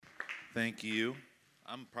Thank you.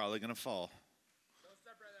 I'm probably going to fall. Don't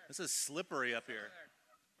step right there. This is slippery up here.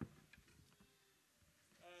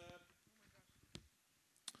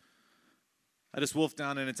 I just wolfed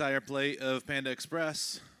down an entire plate of Panda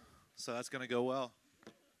Express, so that's going to go well.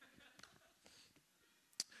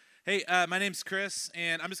 Hey, my name's Chris,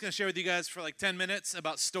 and I'm just going to share with you guys for like 10 minutes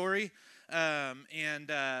about story.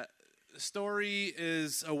 Story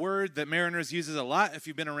is a word that Mariners uses a lot if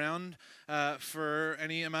you've been around for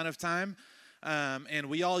any amount of time. And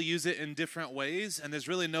we all use it in different ways, and there's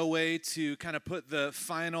really no way to kind of put the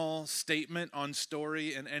final statement on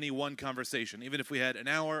story in any one conversation, even if we had an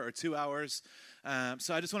hour or 2 hours.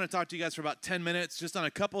 So I just want to talk to you guys for about 10 minutes just on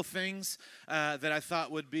a couple things that I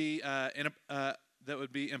thought would be that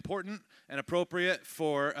would be important and appropriate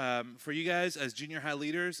for you guys as junior high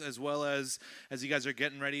leaders, as well as you guys are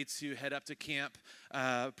getting ready to head up to camp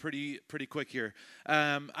pretty quick here.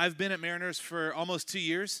 I've been at Mariners for almost 2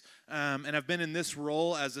 years, and I've been in this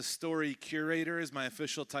role as a story curator is my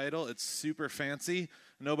official title. It's super fancy.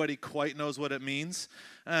 Nobody quite knows what it means.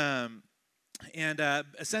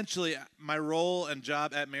 Essentially, my role and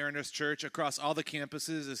job at Mariners Church across all the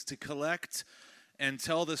campuses is to collect and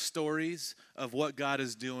tell the stories of what God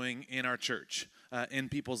is doing in our church, in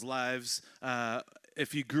people's lives.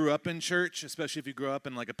 If you grew up in church, especially if you grew up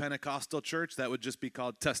in like a Pentecostal church, that would just be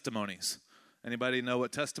called testimonies. Anybody know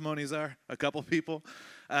what testimonies are? A couple people.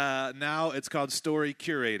 Now it's called story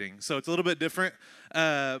curating. So it's a little bit different.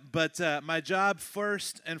 But my job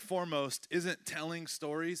first and foremost isn't telling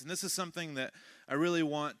stories. And this is something that I really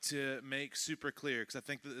want to make super clear because I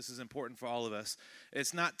think that this is important for all of us.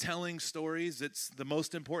 It's not telling stories. It's the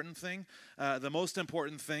most important thing. The most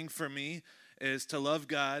important thing for me is to love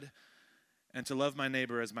God and to love my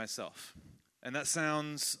neighbor as myself. And that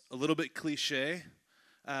sounds a little bit cliche.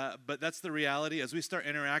 But that's the reality. As we start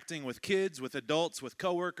interacting with kids, with adults, with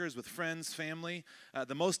coworkers, with friends, family,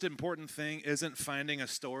 the most important thing isn't finding a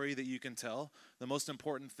story that you can tell. The most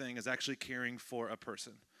important thing is actually caring for a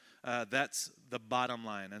person. That's the bottom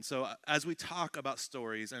line. And so as we talk about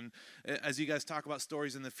stories, and as you guys talk about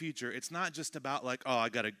stories in the future, it's not just about like, oh, I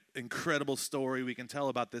got an incredible story we can tell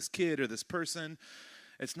about this kid or this person.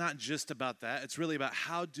 It's not just about that. It's really about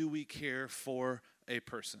how do we care for a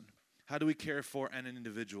person? How do we care for an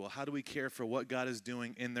individual? How do we care for what God is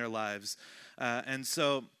doing in their lives? And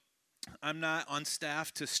so I'm not on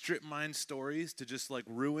staff to strip mine stories, to just like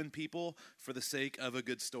ruin people for the sake of a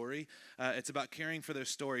good story. It's about caring for their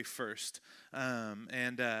story first.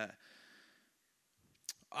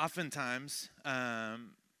 Oftentimes,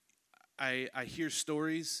 I hear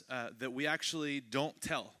stories that we actually don't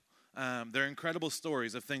tell. They're incredible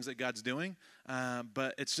stories of things that God's doing,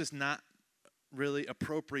 but it's just not really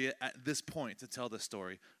appropriate at this point to tell the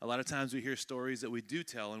story. A lot of times we hear stories that we do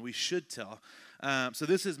tell and we should tell. So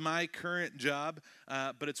this is my current job,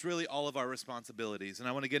 but it's really all of our responsibilities. And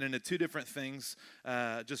I want to get into two different things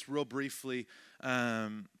just real briefly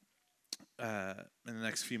in the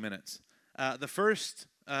next few minutes. The first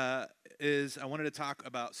is I wanted to talk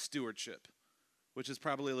about stewardship, which is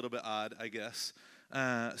probably a little bit odd, I guess.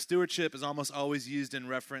 Stewardship is almost always used in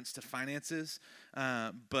reference to finances,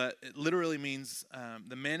 but it literally means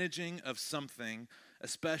the managing of something,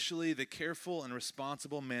 especially the careful and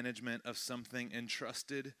responsible management of something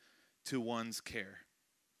entrusted to one's care.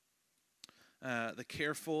 The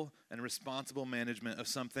careful and responsible management of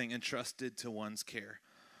something entrusted to one's care.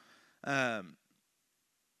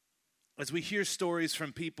 As we hear stories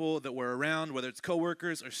from people that we're around, whether it's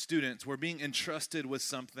coworkers or students, we're being entrusted with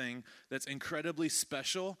something that's incredibly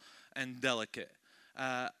special and delicate.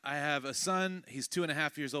 I have a son. He's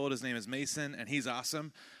 2.5 years old. His name is Mason, and he's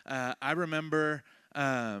awesome. I remember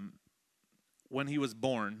when he was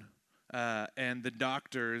born, and the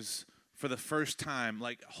doctors, for the first time,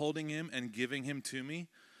 like holding him and giving him to me.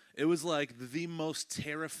 It was like the most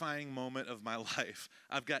terrifying moment of my life.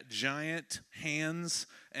 I've got giant hands,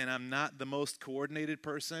 and I'm not the most coordinated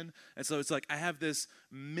person. And so it's like I have this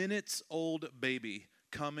minutes-old baby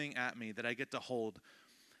coming at me that I get to hold.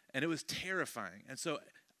 And it was terrifying. And so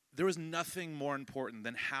there was nothing more important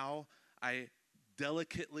than how I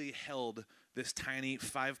delicately held this tiny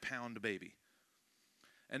 5-pound baby.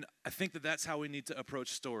 And I think that that's how we need to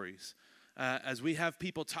approach stories. As we have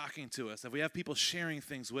people talking to us, if we have people sharing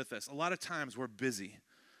things with us, a lot of times we're busy.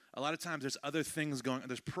 A lot of times there's other things going on.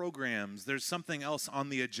 There's programs. There's something else on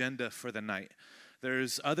the agenda for the night.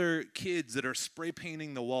 There's other kids that are spray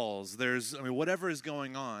painting the walls. Whatever is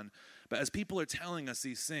going on. But as people are telling us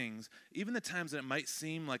these things, even the times that it might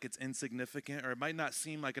seem like it's insignificant or it might not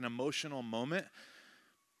seem like an emotional moment,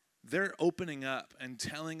 they're opening up and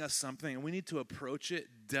telling us something, and we need to approach it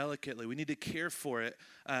delicately. We need to care for it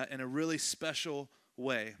in a really special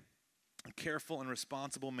way. A careful and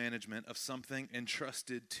responsible management of something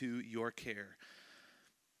entrusted to your care.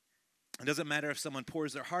 It doesn't matter if someone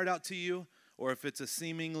pours their heart out to you or if it's a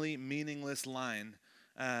seemingly meaningless line.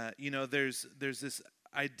 There's this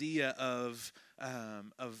idea of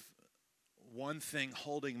one thing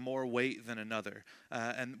holding more weight than another.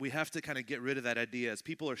 And we have to kind of get rid of that idea as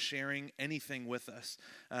people are sharing anything with us.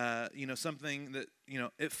 Something that,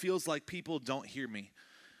 it feels like people don't hear me.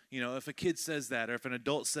 If a kid says that or if an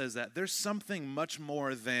adult says that, there's something much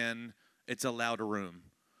more than it's a loud room.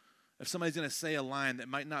 If somebody's going to say a line that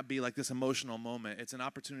might not be like this emotional moment, it's an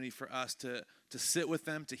opportunity for us to sit with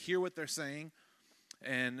them, to hear what they're saying,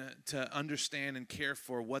 and to understand and care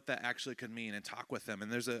for what that actually could mean and talk with them.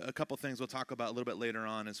 And there's a couple things we'll talk about a little bit later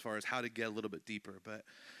on as far as how to get a little bit deeper. But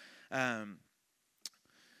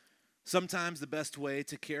sometimes the best way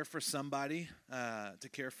to care for somebody, to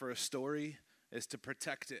care for a story, is to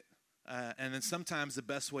protect it. And then sometimes the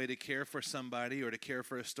best way to care for somebody or to care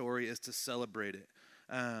for a story is to celebrate it.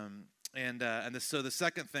 So the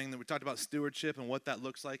second thing that we talked about, stewardship and what that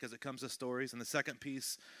looks like as it comes to stories. And the second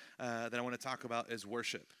piece that I want to talk about is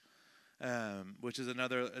worship, which is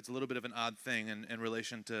it's a little bit of an odd thing in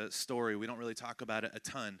relation to story. We don't really talk about it a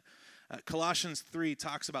ton. Colossians 3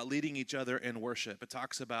 talks about leading each other in worship. It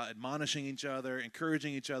talks about admonishing each other,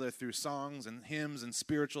 encouraging each other through songs and hymns and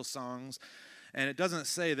spiritual songs. And it doesn't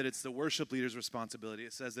say that it's the worship leader's responsibility.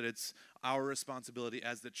 It says that it's our responsibility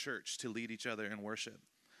as the church to lead each other in worship.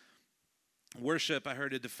 Worship, I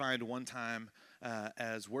heard it defined one time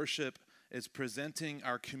as worship is presenting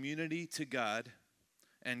our community to God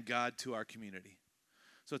and God to our community.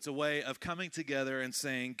 So it's a way of coming together and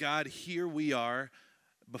saying, God, here we are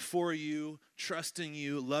before you, trusting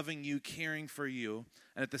you, loving you, caring for you.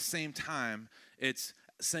 And at the same time, it's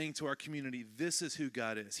saying to our community, this is who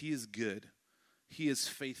God is. He is good. He is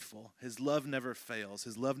faithful. His love never fails.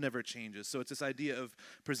 His love never changes. So it's this idea of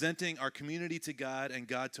presenting our community to God and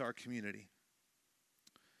God to our community.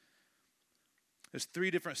 There's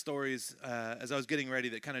 3 different stories as I was getting ready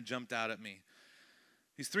that kind of jumped out at me.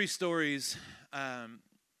 These 3 stories,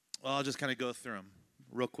 I'll just kind of go through them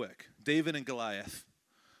real quick. David and Goliath.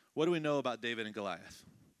 What do we know about David and Goliath?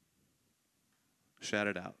 Shout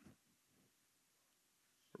it out.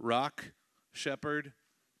 Rock, shepherd,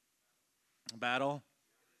 battle,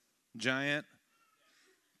 giant,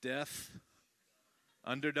 death,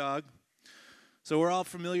 underdog. So we're all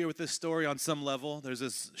familiar with this story on some level. There's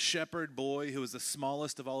this shepherd boy who was the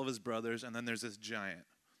smallest of all of his brothers, and then there's this giant.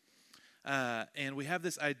 And we have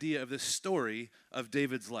this idea of this story of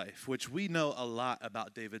David's life, which we know a lot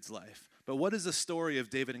about David's life. But what does the story of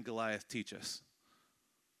David and Goliath teach us?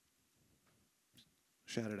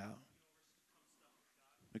 Shout it out.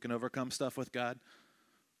 We can overcome stuff with God.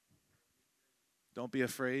 Don't be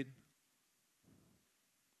afraid.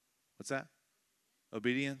 What's that?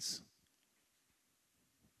 Obedience.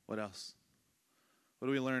 What else? What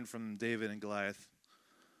do we learn from David and Goliath?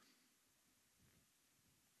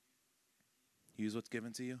 Use what's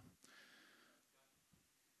given to you.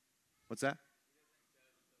 What's that?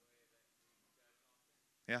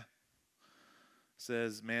 Yeah. It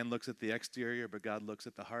says man looks at the exterior, but God looks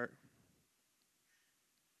at the heart.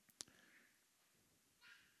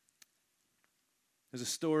 There's a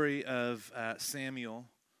story of Samuel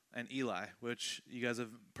and Eli, which you guys have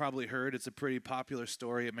probably heard. It's a pretty popular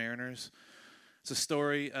story at Mariners. It's a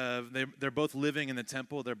story of they're both living in the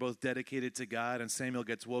temple. They're both dedicated to God, and Samuel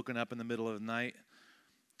gets woken up in the middle of the night,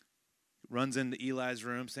 runs into Eli's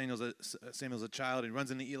room. Samuel's a child. He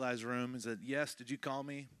runs into Eli's room and said, yes, did you call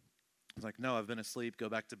me? He's like, no, I've been asleep. Go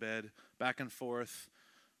back to bed. Back and forth.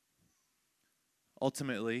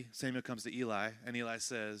 Ultimately, Samuel comes to Eli, and Eli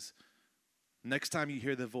says, next time you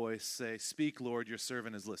hear the voice, say, speak, Lord, your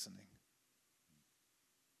servant is listening.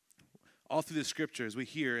 All through the scriptures, we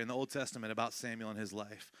hear in the Old Testament about Samuel and his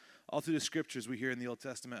life. All through the scriptures, we hear in the Old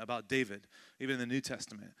Testament about David, even in the New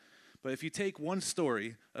Testament. But if you take one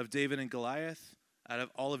story of David and Goliath out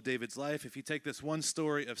of all of David's life, if you take this one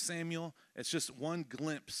story of Samuel, it's just one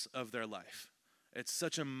glimpse of their life. It's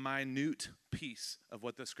such a minute piece of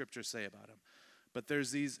what the scriptures say about him. But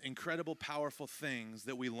there's these incredible, powerful things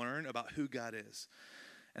that we learn about who God is.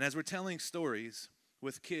 And as we're telling stories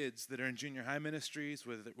with kids that are in junior high ministries,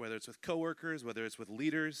 whether it's with coworkers, whether it's with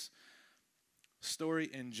leaders, story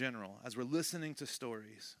in general, as we're listening to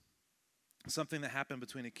stories, something that happened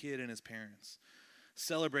between a kid and his parents,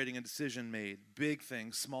 celebrating a decision made, big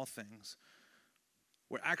things, small things,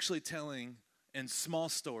 we're actually telling in small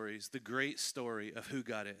stories the great story of who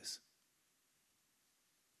God is.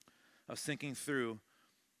 I was thinking through,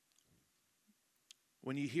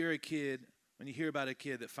 when you hear about a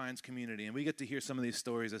kid that finds community, and we get to hear some of these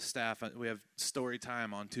stories as staff. We have story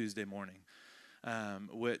time on Tuesday morning,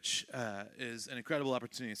 which is an incredible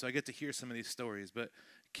opportunity. So I get to hear some of these stories. But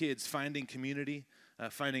kids finding community,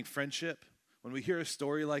 finding friendship. When we hear a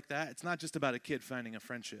story like that, it's not just about a kid finding a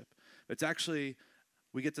friendship. It's actually,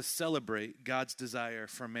 we get to celebrate God's desire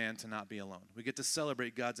for man to not be alone. We get to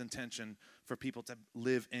celebrate God's intention for people to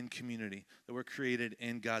live in community, that we're created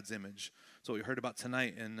in God's image. So what we heard about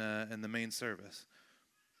tonight in the main service.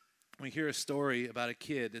 We hear a story about a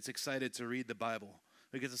kid that's excited to read the Bible.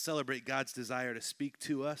 We get to celebrate God's desire to speak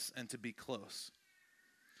to us and to be close.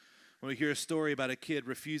 When we hear a story about a kid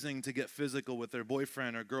refusing to get physical with their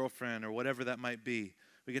boyfriend or girlfriend or whatever that might be,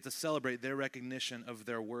 we get to celebrate their recognition of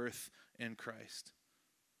their worth in Christ.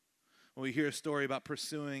 When we hear a story about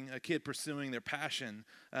a kid pursuing their passion,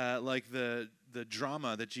 like the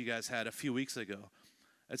drama that you guys had a few weeks ago.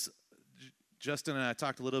 Justin and I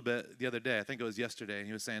talked a little bit the other day, I think it was yesterday, and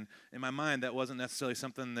he was saying, in my mind, that wasn't necessarily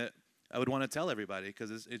something that I would want to tell everybody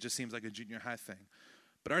because it just seems like a junior high thing.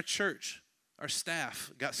 But our church, our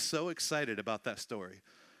staff got so excited about that story.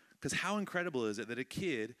 Because how incredible is it that a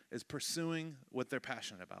kid is pursuing what they're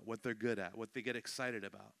passionate about, what they're good at, what they get excited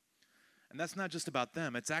about. And that's not just about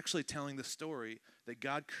them. It's actually telling the story that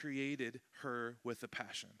God created her with a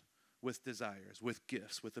passion, with desires, with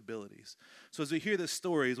gifts, with abilities. So as we hear this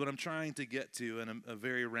story is what I'm trying to get to in a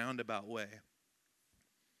very roundabout way.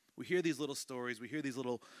 We hear these little stories. We hear these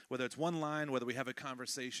little, whether it's one line, whether we have a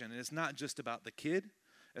conversation. And it's not just about the kid.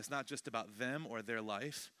 It's not just about them or their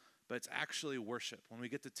life, but it's actually worship. When we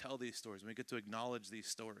get to tell these stories, when we get to acknowledge these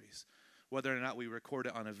stories, whether or not we record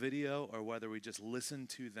it on a video or whether we just listen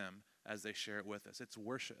to them as they share it with us, it's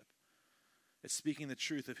worship. It's speaking the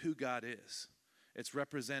truth of who God is. It's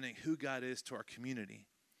representing who God is to our community,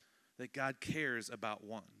 that God cares about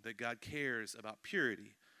one, that God cares about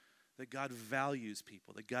purity, that God values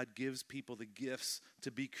people, that God gives people the gifts to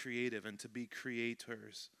be creative and to be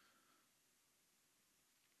creators.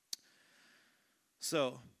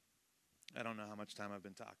 So, I don't know how much time I've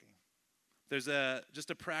been talking. There's just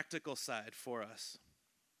a practical side for us,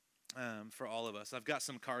 for all of us. I've got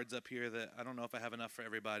some cards up here that I don't know if I have enough for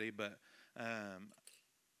everybody, but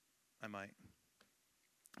I might.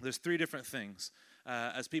 There's 3 different things.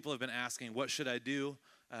 As people have been asking, what should I do?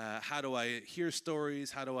 How do I hear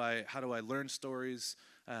stories? How do I learn stories?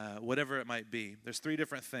 Whatever it might be. There's 3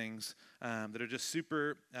 different things that are just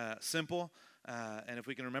super simple. And if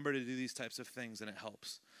we can remember to do these types of things, then it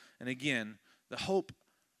helps. And again, the hope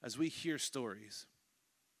as we hear stories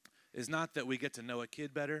is not that we get to know a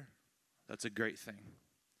kid better. That's a great thing.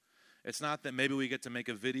 It's not that maybe we get to make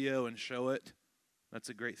a video and show it. That's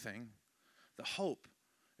a great thing. The hope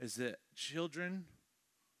is that children,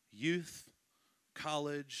 youth,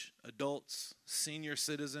 college, adults, senior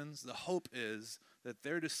citizens, the hope is that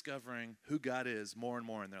they're discovering who God is more and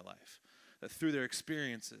more in their life. That through their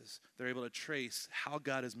experiences, they're able to trace how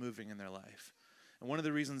God is moving in their life. And one of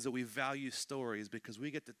the reasons that we value stories is because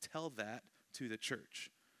we get to tell that to the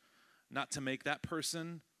church. Not to make that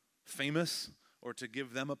person famous or to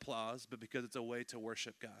give them applause, but because it's a way to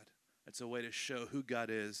worship God. It's a way to show who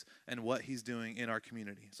God is and what he's doing in our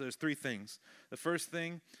community. So there's 3 things. The first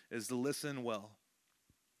thing is to listen well.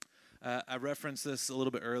 I referenced this a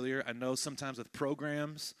little bit earlier. I know sometimes with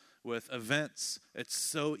programs, with events, it's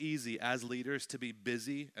so easy as leaders to be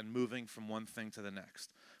busy and moving from one thing to the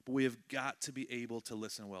next. But we have got to be able to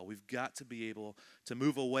listen well. We've got to be able to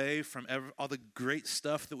move away from all the great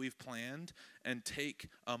stuff that we've planned and take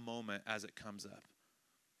a moment as it comes up.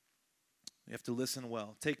 You have to listen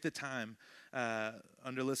well. Take the time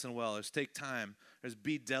under listen well. There's take time. There's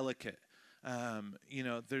be delicate.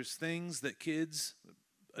 There's things that kids,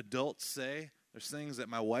 adults say. There's things that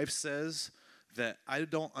my wife says that I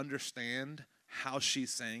don't understand how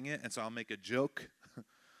she's saying it, and so I'll make a joke.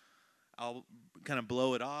 I'll kind of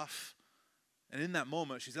blow it off. And in that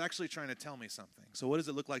moment, she's actually trying to tell me something. So what does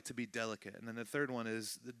it look like to be delicate? And then the third one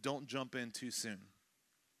is don't jump in too soon.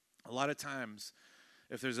 A lot of times,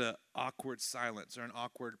 if there's an awkward silence or an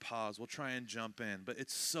awkward pause, we'll try and jump in. But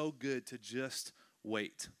it's so good to just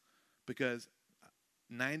wait because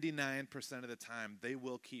 99% of the time, they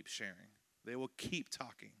will keep sharing. They will keep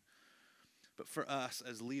talking. But for us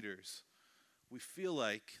as leaders, we feel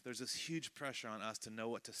like there's this huge pressure on us to know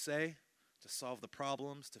what to say, to solve the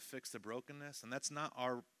problems, to fix the brokenness, and that's not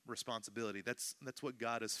our responsibility. That's what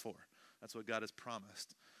God is for. That's what God has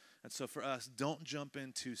promised. And so for us, don't jump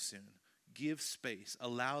in too soon. Give space.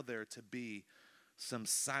 Allow there to be some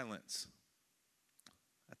silence.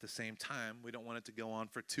 At the same time, we don't want it to go on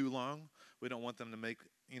for too long. We don't want them to make,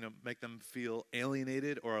 make them feel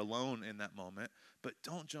alienated or alone in that moment, but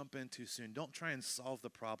don't jump in too soon. Don't try and solve the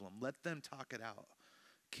problem. Let them talk it out.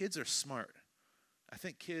 Kids are smart. I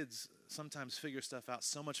think kids sometimes figure stuff out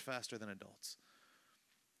so much faster than adults.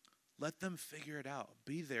 Let them figure it out.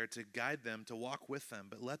 Be there to guide them, to walk with them,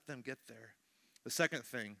 but let them get there. The second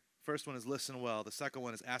thing, first one is listen well. The second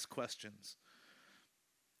one is ask questions.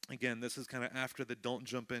 Again, this is kind of after the don't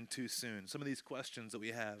jump in too soon. Some of these questions that we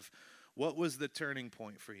have. What was the turning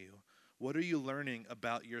point for you? What are you learning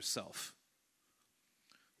about yourself?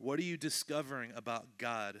 What are you discovering about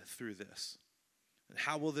God through this? And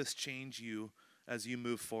how will this change you as you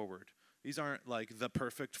move forward? These aren't like the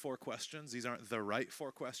perfect 4 questions. These aren't the right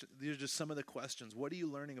 4 questions. These are just some of the questions. What are you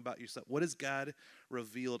learning about yourself? What has God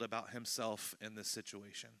revealed about himself in this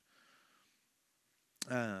situation?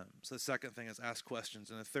 So the second thing is ask questions.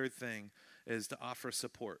 And the third thing is to offer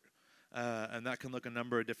support. And that can look a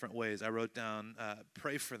number of different ways. I wrote down,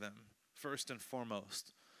 pray for them, first and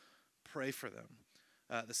foremost. Pray for them.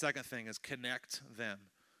 The second thing is connect them.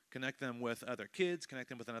 Connect them with other kids. Connect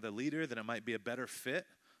them with another leader that it might be a better fit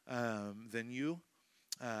than you.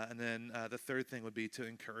 And then the third thing would be to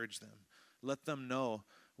encourage them. Let them know,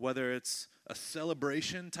 whether it's a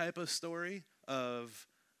celebration type of story of,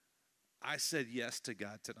 I said yes to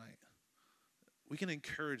God tonight. We can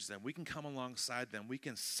encourage them. We can come alongside them. We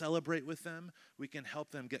can celebrate with them. We can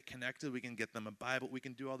help them get connected. We can get them a Bible. We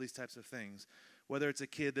can do all these types of things. Whether it's a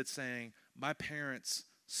kid that's saying, my parents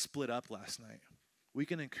split up last night. We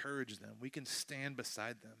can encourage them. We can stand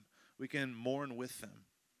beside them. We can mourn with them.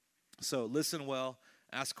 So listen well,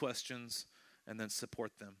 ask questions, and then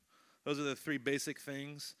support them. Those are the 3 basic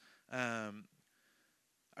things. I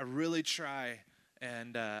really try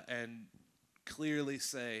and clearly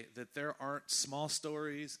say that there aren't small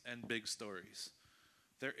stories and big stories.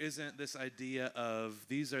 There isn't this idea of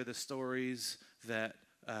these are the stories that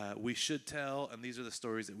we should tell and these are the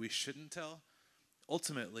stories that we shouldn't tell.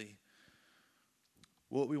 Ultimately,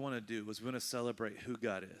 what we want to do is we want to celebrate who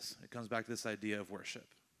God is. It comes back to this idea of worship.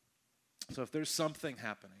 So if there's something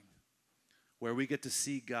happening where we get to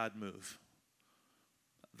see God move,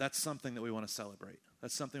 that's something that we want to celebrate.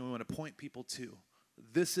 That's something we want to point people to.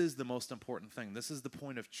 This is the most important thing. This is the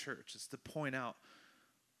point of church. It's to point out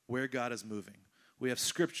where God is moving. We have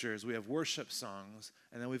scriptures, we have worship songs,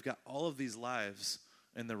 and then we've got all of these lives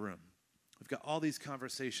in the room. We've got all these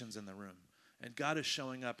conversations in the room. And God is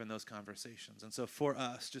showing up in those conversations. And so for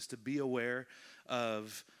us, just to be aware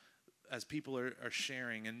of, as people are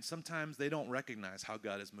sharing, and sometimes they don't recognize how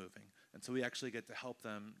God is moving. And so we actually get to help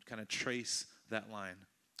them kind of trace that line.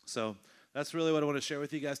 So that's really what I want to share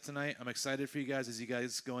with you guys tonight. I'm excited for you guys as you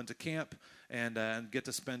guys go into camp and get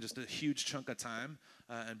to spend just a huge chunk of time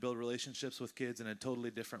and build relationships with kids in a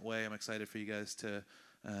totally different way. I'm excited for you guys to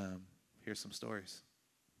hear some stories.